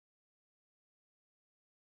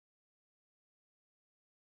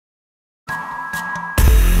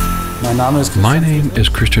My name is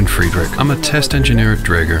Christian Friedrich. I'm a test engineer at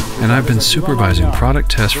Dräger, and I've been supervising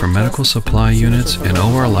product tests for medical supply units and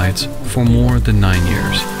OR lights for more than 9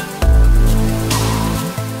 years.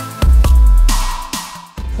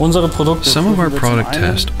 Some of our product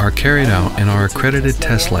tests are carried out in our accredited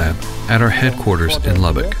test lab at our headquarters in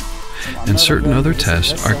Lübeck, and certain other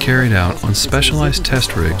tests are carried out on specialized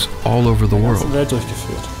test rigs all over the world.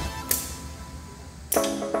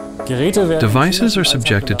 Devices are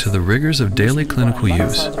subjected to the rigors of daily clinical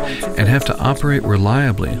use and have to operate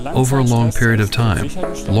reliably over a long period of time.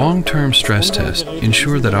 Long-term stress tests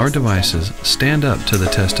ensure that our devices stand up to the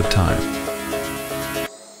test of time.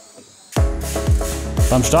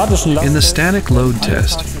 In the static load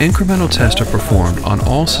test, incremental tests are performed on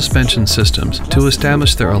all suspension systems to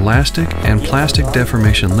establish their elastic and plastic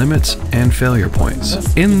deformation limits and failure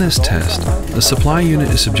points. In this test, the supply unit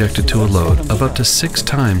is subjected to a load of up to 6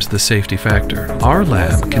 times the safety factor. Our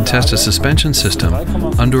lab can test a suspension system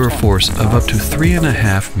under a force of up to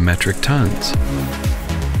 3.5 metric tons.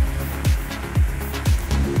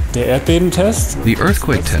 The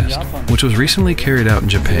earthquake test, which was recently carried out in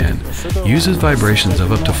Japan, uses vibrations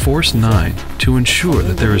of up to force 9 to ensure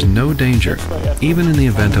that there is no danger, even in the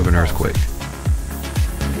event of an earthquake.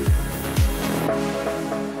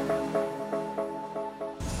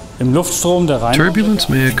 Turbulence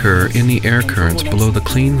may occur in the air currents below the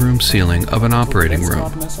clean room ceiling of an operating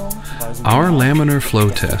room. Our laminar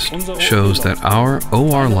flow test shows that our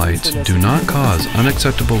OR lights do not cause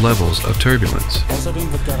unacceptable levels of turbulence.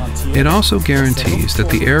 It also guarantees that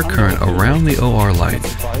the air current around the OR light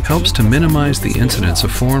helps to minimize the incidence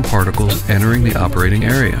of foreign particles entering the operating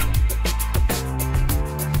area.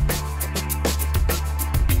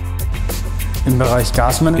 In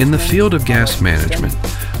the field of gas management,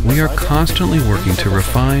 we are constantly working to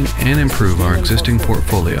refine and improve our existing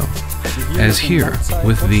portfolio, as here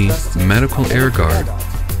with the Medical Air Guard,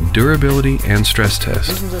 Durability and Stress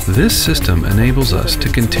Test. This system enables us to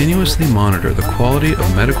continuously monitor the quality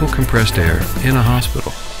of medical compressed air in a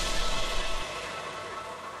hospital.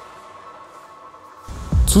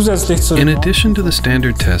 In addition to the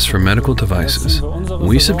standard tests for medical devices,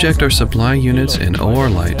 we subject our supply units and OR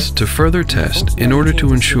lights to further test in order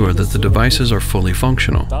to ensure that the devices are fully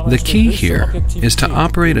functional. The key here is to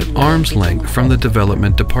operate at arm's length from the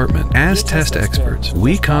development department. As test experts,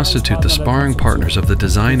 we constitute the sparring partners of the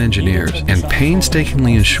design engineers and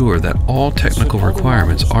painstakingly ensure that all technical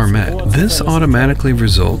requirements are met. This automatically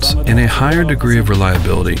results in a higher degree of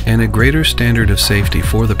reliability and a greater standard of safety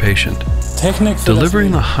for the patient.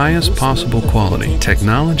 Delivering the highest possible quality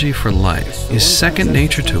technology for life is second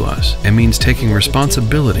nature to us and means taking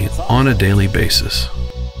responsibility on a daily basis.